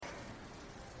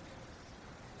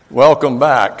Welcome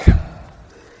back.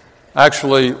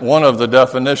 Actually, one of the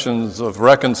definitions of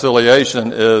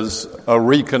reconciliation is a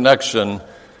reconnection,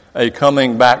 a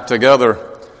coming back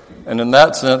together. And in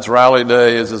that sense, Rally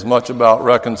Day is as much about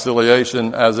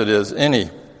reconciliation as it is any.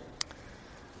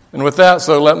 And with that,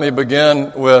 so let me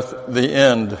begin with the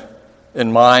end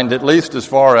in mind, at least as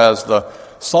far as the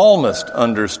psalmist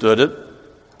understood it.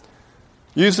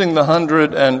 Using the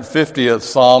 150th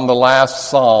psalm, the last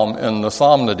psalm in the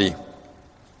psalmody.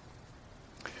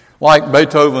 Like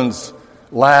Beethoven's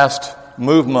last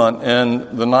movement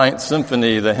in the Ninth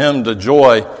Symphony, the Hymn to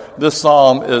Joy, this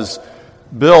psalm is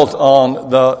built on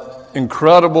the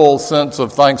incredible sense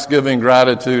of thanksgiving,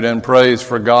 gratitude, and praise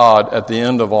for God at the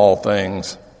end of all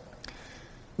things.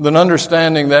 With an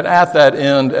understanding that at that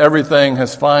end, everything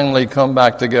has finally come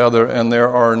back together and there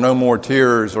are no more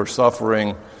tears or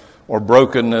suffering or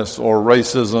brokenness or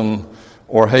racism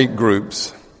or hate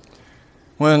groups.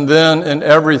 When then in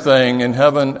everything in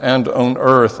heaven and on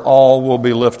earth, all will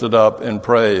be lifted up in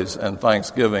praise and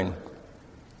thanksgiving.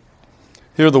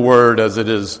 Hear the word as it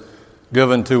is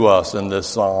given to us in this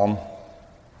psalm.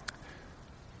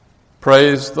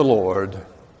 Praise the Lord.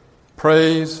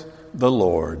 Praise the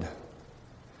Lord.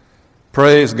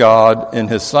 Praise God in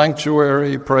his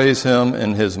sanctuary. Praise him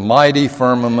in his mighty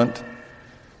firmament.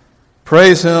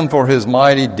 Praise him for his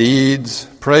mighty deeds.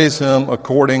 Praise him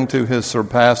according to his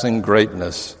surpassing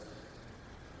greatness.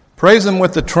 Praise him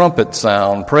with the trumpet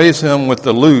sound. Praise him with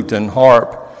the lute and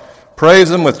harp.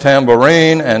 Praise him with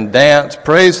tambourine and dance.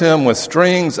 Praise him with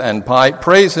strings and pipe.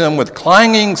 Praise him with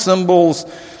clanging cymbals.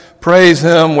 Praise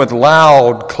him with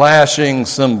loud clashing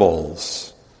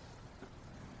cymbals.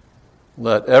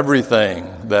 Let everything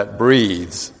that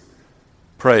breathes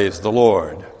praise the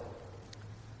Lord.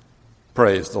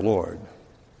 Praise the Lord.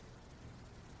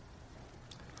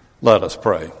 Let us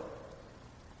pray.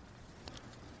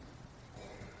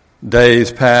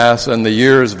 Days pass and the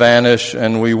years vanish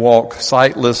and we walk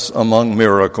sightless among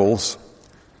miracles.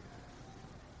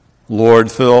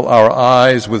 Lord, fill our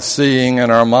eyes with seeing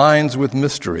and our minds with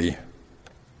mystery.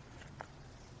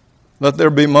 Let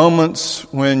there be moments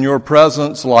when your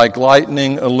presence like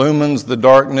lightning illumines the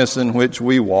darkness in which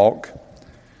we walk.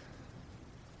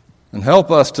 And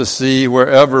help us to see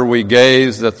wherever we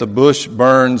gaze that the bush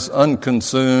burns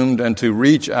unconsumed and to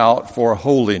reach out for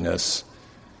holiness,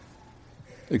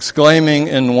 exclaiming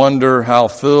in wonder how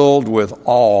filled with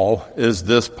awe is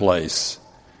this place,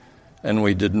 and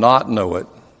we did not know it.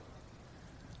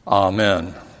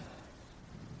 Amen.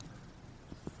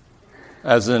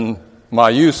 As in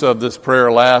my use of this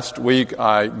prayer last week,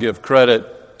 I give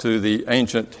credit to the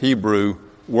ancient Hebrew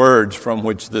words from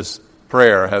which this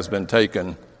prayer has been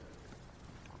taken.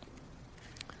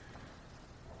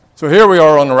 So here we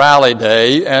are on Rally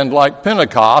Day, and like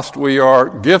Pentecost, we are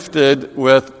gifted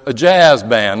with a jazz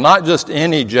band. Not just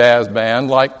any jazz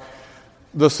band, like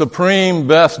the supreme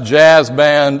best jazz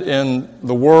band in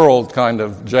the world kind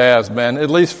of jazz band,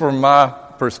 at least from my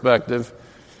perspective.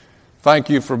 Thank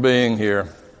you for being here.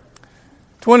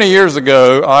 20 years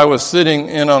ago, I was sitting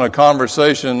in on a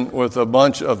conversation with a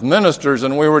bunch of ministers,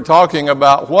 and we were talking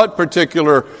about what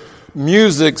particular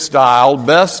music style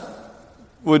best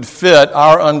would fit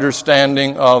our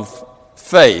understanding of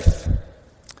faith.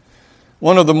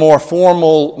 One of the more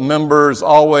formal members,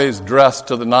 always dressed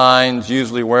to the nines,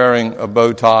 usually wearing a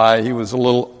bow tie, he was a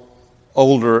little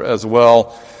older as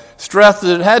well, stressed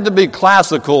that it had to be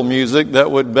classical music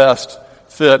that would best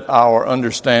fit our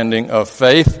understanding of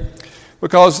faith.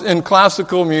 Because in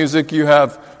classical music you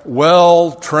have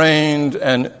well-trained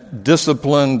and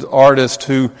disciplined artists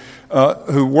who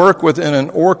work within an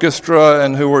orchestra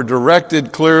and who are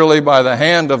directed clearly by the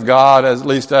hand of God, at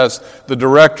least as the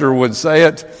director would say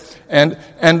it. And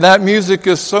that music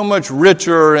is so much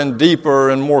richer and deeper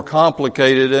and more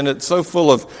complicated, and it's so full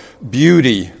of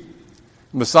beauty.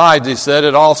 Besides, he said,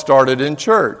 it all started in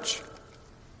church.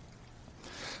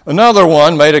 Another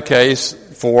one made a case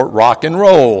for rock and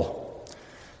roll.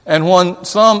 And when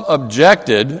some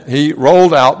objected, he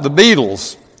rolled out the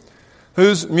Beatles,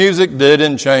 whose music did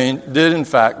in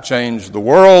fact change the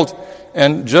world,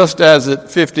 and just as it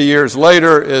 50 years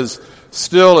later is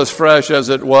still as fresh as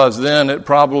it was then, it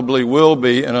probably will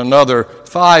be in another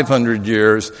 500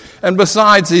 years. And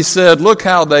besides, he said, look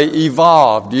how they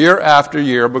evolved year after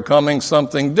year, becoming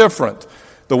something different,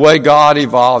 the way God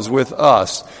evolves with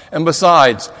us. And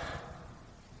besides,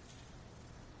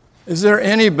 is there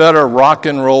any better rock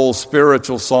and roll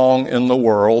spiritual song in the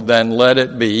world than Let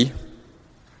It Be?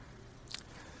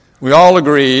 We all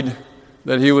agreed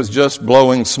that he was just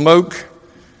blowing smoke,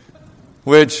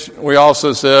 which we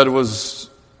also said was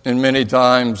in many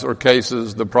times or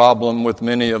cases, the problem with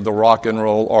many of the rock and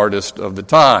roll artists of the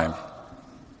time.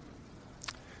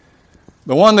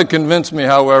 The one that convinced me,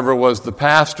 however, was the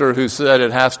pastor who said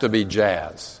it has to be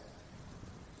jazz.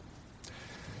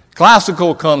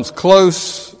 Classical comes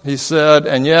close, he said,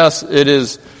 and yes, it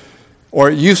is,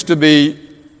 or it used to be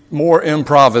more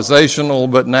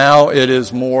improvisational, but now it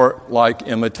is more like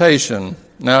imitation.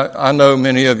 Now, I know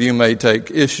many of you may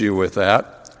take issue with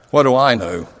that. What do I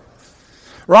know?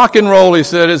 Rock and roll, he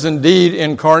said, is indeed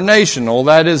incarnational.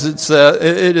 That is,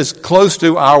 it is close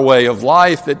to our way of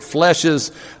life. It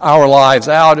fleshes our lives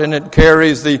out, and it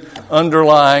carries the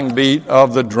underlying beat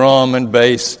of the drum and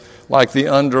bass like the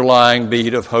underlying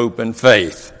beat of hope and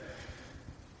faith.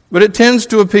 But it tends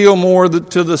to appeal more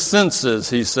to the senses,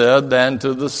 he said, than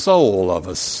to the soul of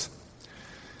us.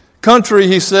 Country,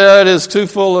 he said, is too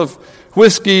full of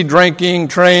whiskey drinking,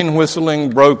 train whistling,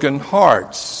 broken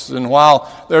hearts. And while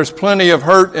there's plenty of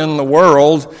hurt in the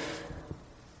world,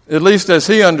 at least as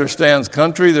he understands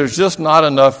country, there's just not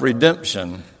enough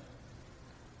redemption.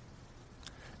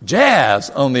 Jazz,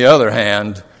 on the other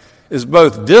hand, is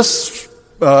both disciplined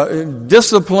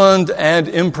and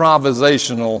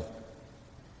improvisational.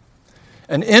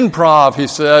 And improv, he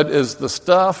said, is the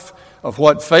stuff of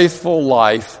what faithful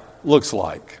life looks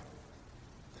like.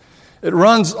 It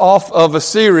runs off of a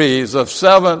series of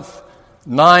 7th,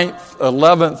 9th,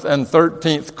 11th, and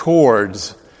 13th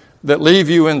chords that leave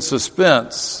you in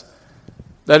suspense,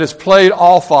 that is played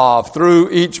off of through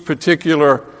each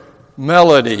particular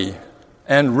melody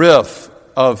and riff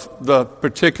of the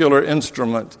particular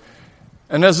instrument.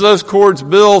 And as those chords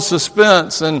build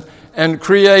suspense and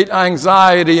create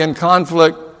anxiety and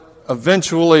conflict,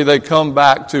 eventually they come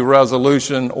back to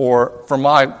resolution, or, for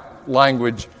my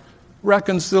language,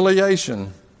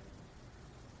 reconciliation.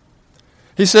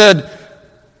 He said,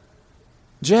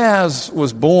 jazz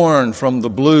was born from the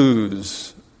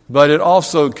blues, but it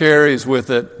also carries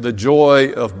with it the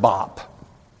joy of bop.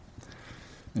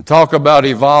 And talk about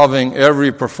evolving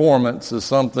every performance as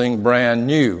something brand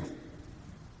new.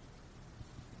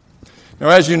 Now,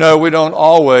 as you know, we don't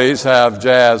always have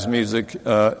jazz music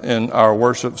in our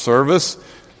worship service,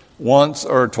 once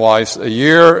or twice a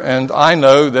year, and I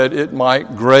know that it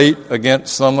might grate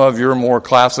against some of your more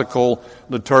classical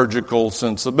liturgical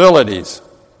sensibilities.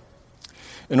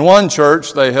 In one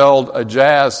church, they held a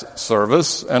jazz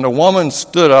service, and a woman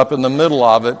stood up in the middle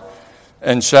of it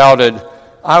and shouted,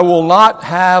 "I will not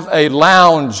have a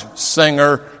lounge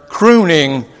singer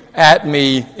crooning at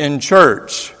me in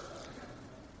church."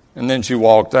 And then she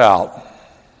walked out.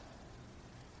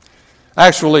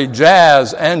 Actually,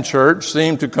 jazz and church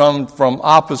seem to come from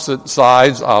opposite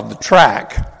sides of the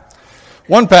track.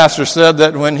 One pastor said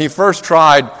that when he first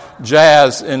tried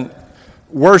jazz in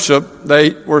worship,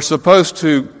 they were supposed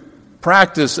to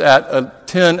practice at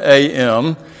 10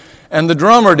 a.m., and the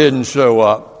drummer didn't show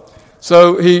up.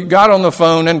 So he got on the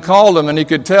phone and called him, and he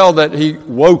could tell that he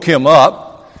woke him up.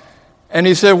 And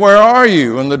he said, "Where are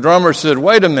you?" And the drummer said,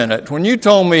 "Wait a minute. When you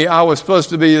told me I was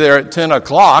supposed to be there at 10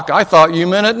 o'clock, I thought you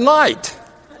meant at night."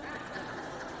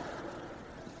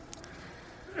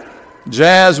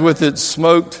 Jazz, with its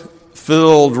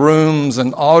smoke-filled rooms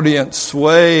and audience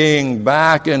swaying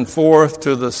back and forth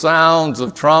to the sounds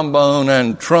of trombone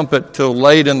and trumpet till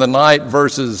late in the night,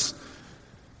 versus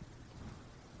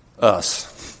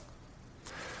us.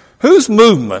 Whose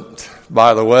movement,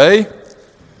 by the way,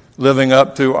 living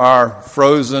up to our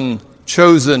frozen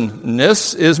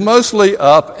chosenness, is mostly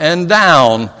up and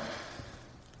down,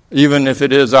 even if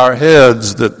it is our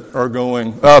heads that are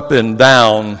going up and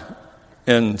down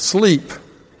in sleep.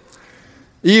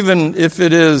 Even if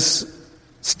it is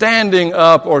standing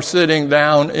up or sitting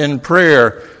down in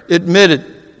prayer, admit it.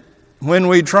 When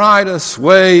we try to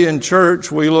sway in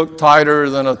church, we look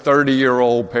tighter than a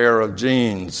 30-year-old pair of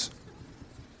jeans.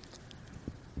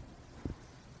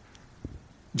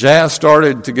 Jazz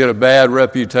started to get a bad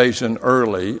reputation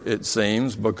early, it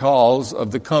seems, because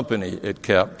of the company it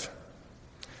kept.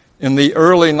 In the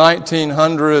early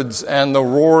 1900s and the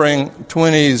roaring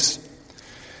 20s,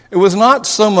 it was not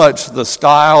so much the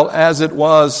style as it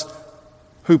was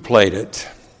who played it.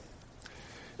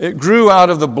 It grew out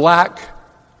of the black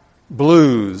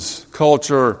blues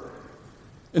culture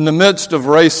in the midst of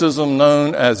racism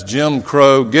known as Jim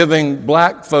Crow, giving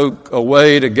black folk a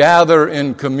way to gather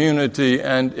in community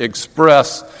and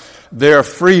express their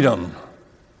freedom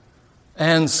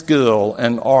and skill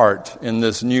and art in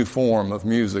this new form of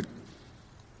music.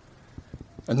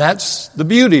 And that's the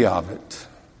beauty of it.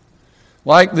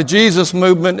 Like the Jesus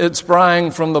movement, it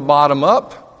sprang from the bottom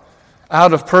up,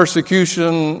 out of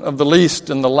persecution of the least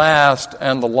and the last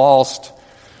and the lost,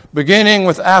 beginning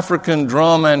with African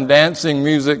drum and dancing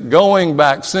music, going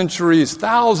back centuries,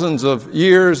 thousands of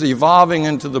years, evolving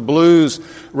into the blues,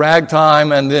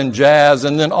 ragtime, and then jazz,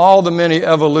 and then all the many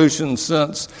evolutions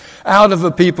since, out of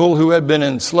a people who had been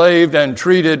enslaved and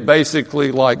treated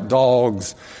basically like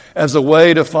dogs, as a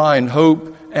way to find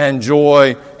hope and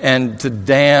joy and to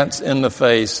dance in the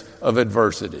face of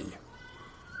adversity.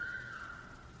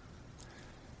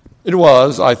 It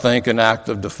was, I think, an act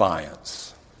of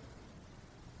defiance.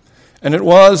 And it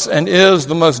was and is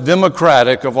the most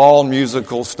democratic of all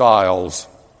musical styles.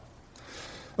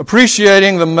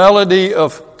 Appreciating the melody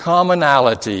of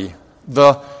commonality,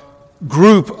 the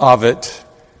group of it,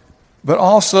 but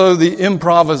also the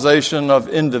improvisation of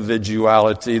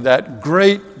individuality, that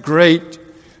great, great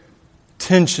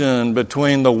tension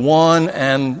between the one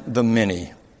and the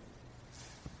many.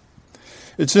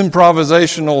 Its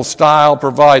improvisational style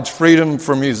provides freedom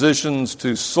for musicians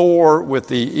to soar with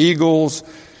the eagles,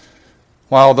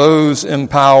 while those in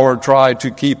power try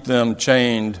to keep them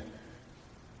chained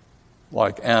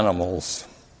like animals.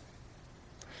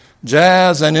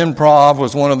 Jazz and improv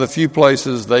was one of the few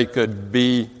places they could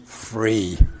be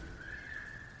free.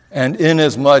 And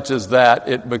inasmuch as that,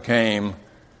 it became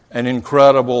an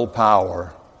incredible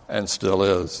power, and still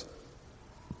is.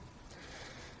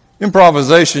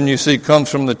 Improvisation, you see, comes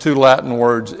from the two Latin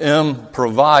words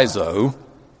improviso,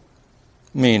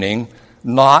 meaning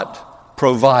not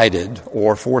provided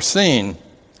or foreseen.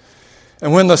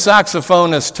 And when the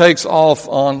saxophonist takes off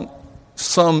on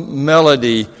some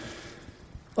melody,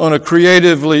 on a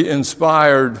creatively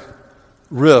inspired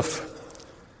riff,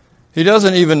 he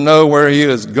doesn't even know where he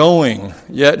is going,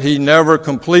 yet he never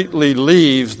completely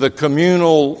leaves the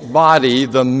communal body,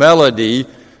 the melody,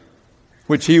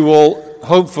 which he will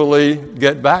hopefully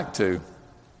get back to.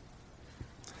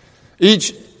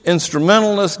 Each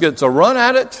instrumentalist gets a run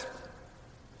at it,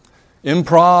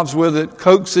 improvs with it,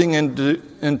 coaxing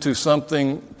into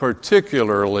something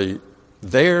particularly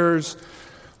theirs,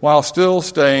 while still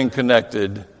staying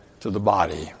connected to the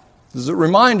body. Does it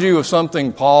remind you of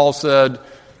something Paul said?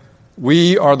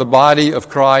 We are the body of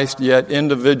Christ, yet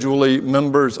individually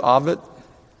members of it.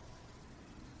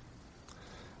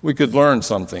 We could learn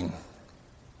something.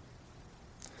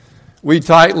 We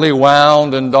tightly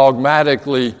wound and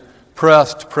dogmatically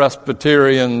pressed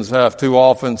Presbyterians have too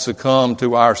often succumbed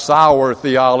to our sour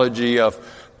theology of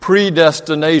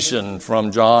predestination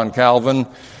from John Calvin,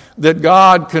 that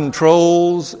God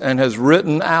controls and has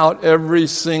written out every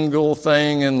single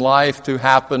thing in life to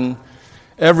happen.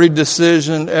 Every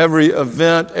decision, every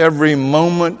event, every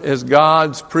moment is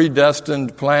God's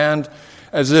predestined plan,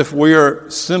 as if we are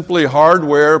simply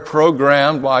hardware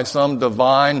programmed by some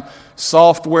divine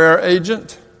software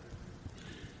agent.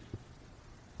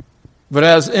 But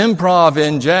as improv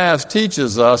in jazz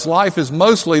teaches us, life is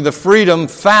mostly the freedom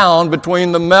found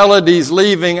between the melodies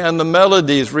leaving and the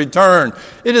melodies return.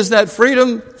 It is that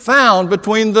freedom found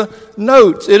between the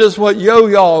notes. It is what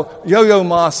Yo-Yo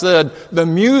Ma said, the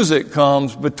music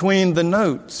comes between the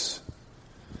notes.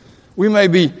 We may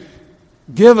be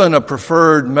given a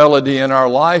preferred melody in our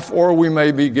life, or we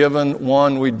may be given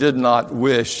one we did not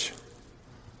wish.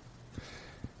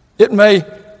 It may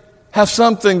have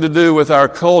something to do with our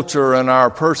culture and our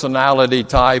personality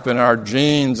type and our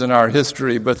genes and our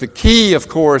history. But the key, of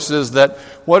course, is that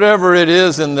whatever it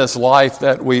is in this life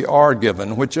that we are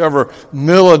given, whichever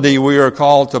melody we are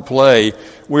called to play,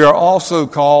 we are also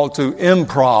called to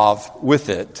improv with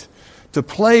it, to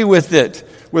play with it,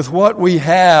 with what we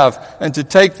have, and to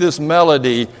take this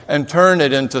melody and turn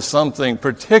it into something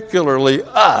particularly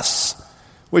us,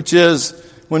 which is,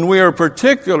 when we are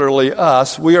particularly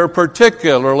us, we are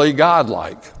particularly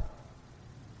godlike.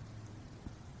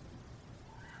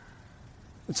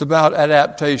 It's about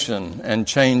adaptation and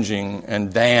changing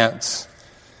and dance,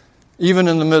 even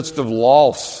in the midst of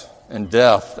loss and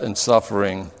death and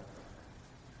suffering.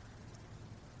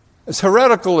 As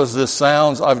heretical as this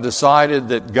sounds, I've decided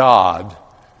that God,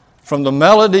 from the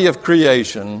melody of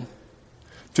creation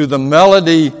to the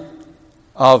melody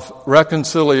of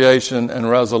reconciliation and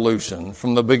resolution,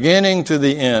 from the beginning to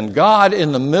the end, God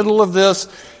in the middle of this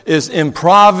is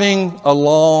improving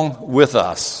along with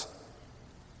us.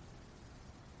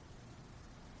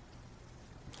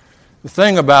 The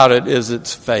thing about it is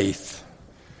it's faith.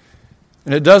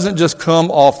 And it doesn't just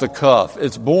come off the cuff.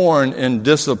 It's born in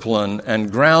discipline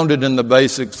and grounded in the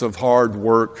basics of hard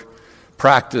work,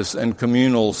 practice, and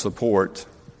communal support.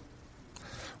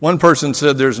 One person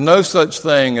said there's no such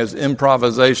thing as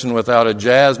improvisation without a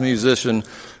jazz musician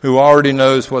who already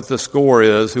knows what the score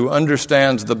is, who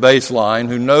understands the bass line,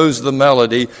 who knows the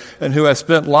melody, and who has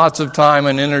spent lots of time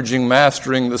and energy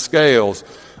mastering the scales.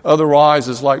 Otherwise,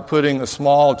 it's like putting a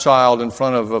small child in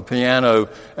front of a piano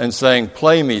and saying,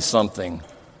 "Play me something."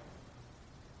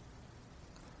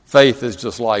 Faith is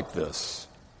just like this.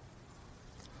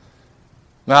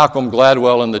 Malcolm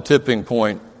Gladwell in The Tipping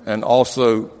Point, and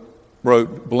also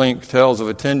wrote Blink, tells of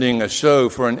attending a show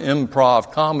for an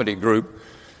improv comedy group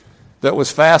that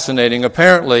was fascinating.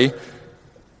 Apparently,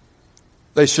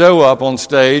 they show up on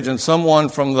stage and someone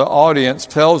from the audience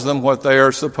tells them what they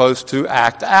are supposed to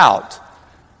act out.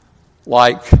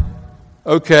 Like,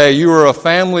 okay, you are a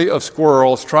family of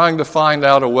squirrels trying to find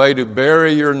out a way to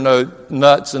bury your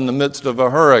nuts in the midst of a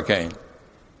hurricane.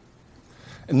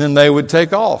 And then they would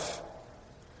take off.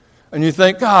 And you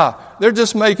think, they're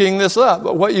just making this up.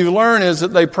 But what you learn is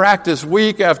that they practice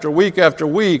week after week after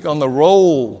week on the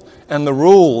role and the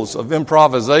rules of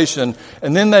improvisation,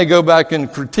 and then they go back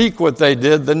and critique what they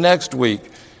did the next week.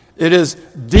 It is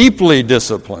deeply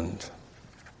disciplined.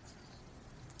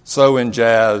 So in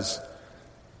jazz,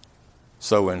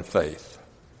 so in faith.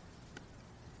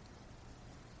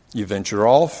 You venture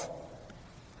off,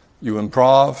 you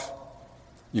improv,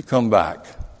 you come back.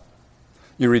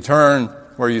 You return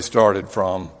where you started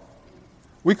from.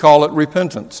 We call it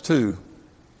repentance too.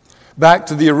 Back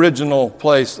to the original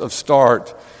place of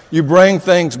start. You bring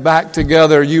things back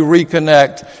together, you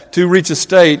reconnect to reach a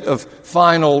state of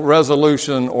final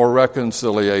resolution or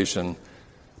reconciliation.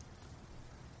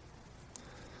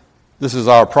 This is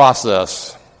our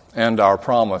process and our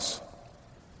promise.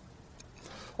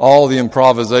 All the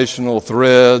improvisational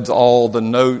threads, all the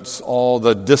notes, all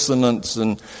the dissonance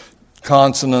and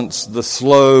consonants, the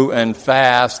slow and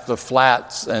fast, the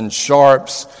flats and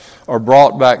sharps are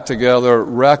brought back together,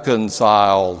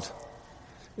 reconciled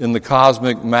in the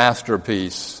cosmic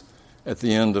masterpiece at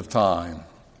the end of time.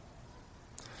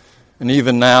 And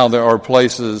even now there are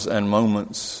places and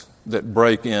moments that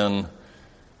break in,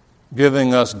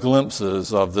 giving us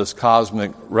glimpses of this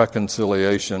cosmic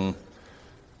reconciliation,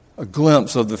 a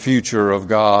glimpse of the future of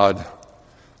God.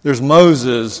 There's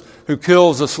Moses who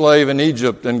kills a slave in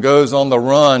Egypt and goes on the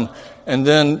run, and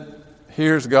then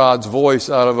hears God's voice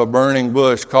out of a burning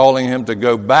bush calling him to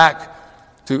go back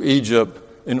to Egypt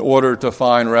in order to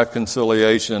find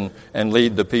reconciliation and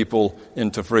lead the people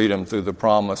into freedom through the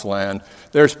promised land.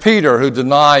 There's Peter, who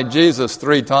denied Jesus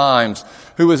 3 times,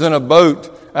 who was in a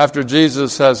boat after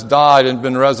Jesus has died and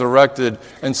been resurrected,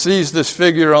 and sees this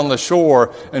figure on the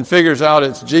shore and figures out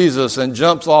it's Jesus and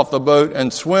jumps off the boat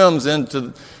and swims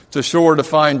into shore to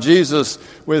find Jesus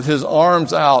with his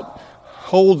arms out,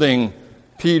 holding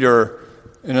Peter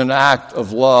in an act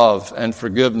of love and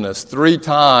forgiveness. 3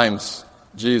 times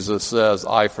Jesus says,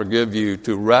 "I forgive you,"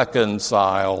 to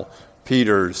reconcile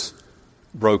Peter's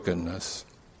brokenness.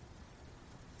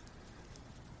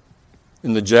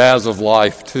 In the jazz of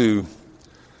life, too,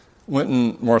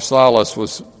 Wynton Marsalis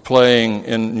was playing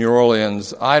in New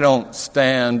Orleans, "I Don't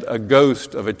Stand a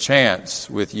Ghost of a Chance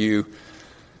with You."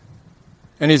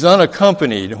 And he's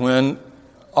unaccompanied when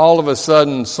all of a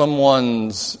sudden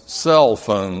someone's cell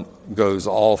phone goes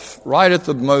off right at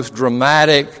the most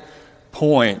dramatic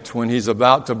point when he's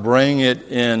about to bring it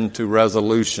into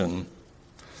resolution.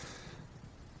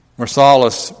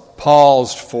 Marsalis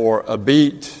paused for a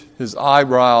beat. His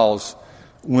eyebrows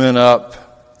went up.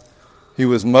 He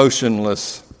was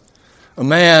motionless. A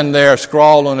man there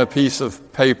scrawled on a piece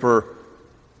of paper,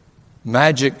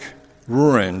 "Magic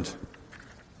ruined."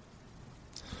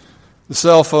 The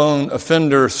cell phone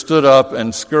offender stood up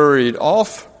and scurried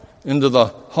off into the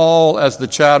hall as the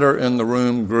chatter in the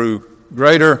room grew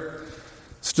greater.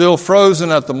 Still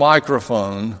frozen at the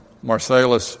microphone,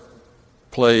 Marsalis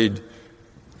played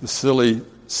the silly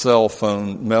cell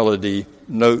phone melody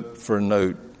note for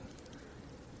note.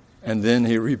 And then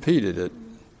he repeated it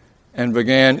and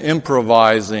began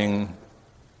improvising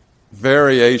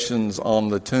variations on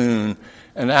the tune.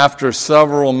 And after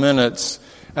several minutes,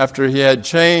 after he had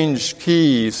changed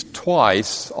keys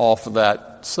twice off of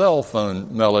that cell phone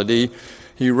melody,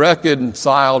 he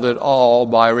reconciled it all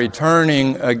by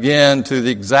returning again to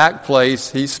the exact place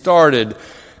he started.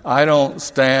 "I don't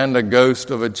stand a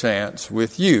ghost of a chance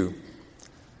with you."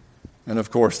 And of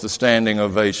course, the standing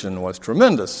ovation was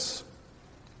tremendous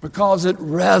because it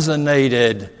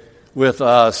resonated with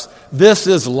us. This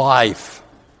is life.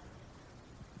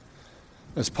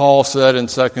 As Paul said in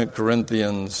 2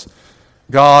 Corinthians,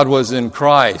 God was in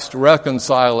Christ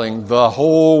reconciling the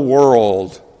whole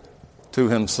world to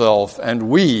himself, and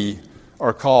we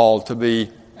are called to be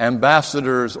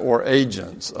ambassadors or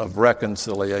agents of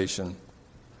reconciliation.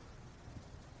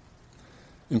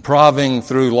 Improving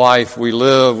through life, we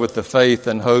live with the faith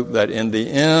and hope that in the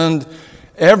end,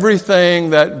 everything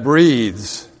that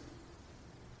breathes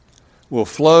will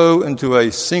flow into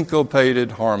a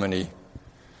syncopated harmony,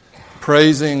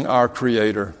 praising our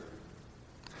Creator.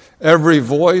 Every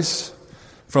voice,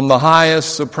 from the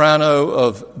highest soprano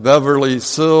of Beverly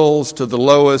Sills to the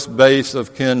lowest bass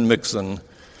of Ken Mixon,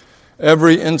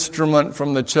 every instrument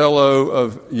from the cello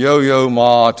of Yo-Yo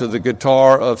Ma to the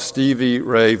guitar of Stevie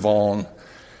Ray Vaughan,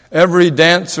 every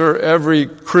dancer, every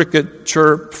cricket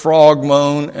chirp, frog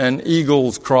moan, and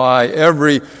eagle's cry,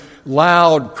 every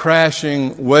loud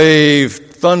crashing wave,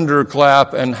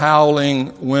 thunderclap, and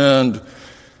howling wind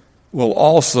will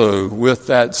also, with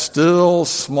that still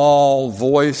small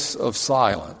voice of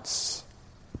silence,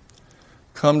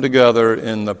 come together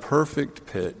in the perfect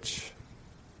pitch,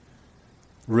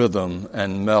 rhythm,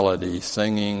 and melody,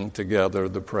 singing together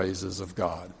the praises of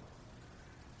God.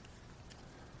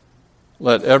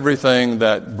 Let everything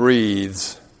that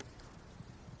breathes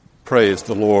praise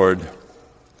the Lord,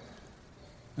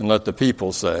 and let the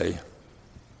people say,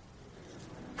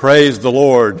 praise the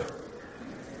Lord.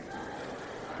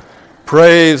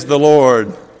 Praise the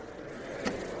Lord.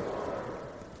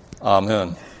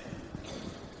 Amen.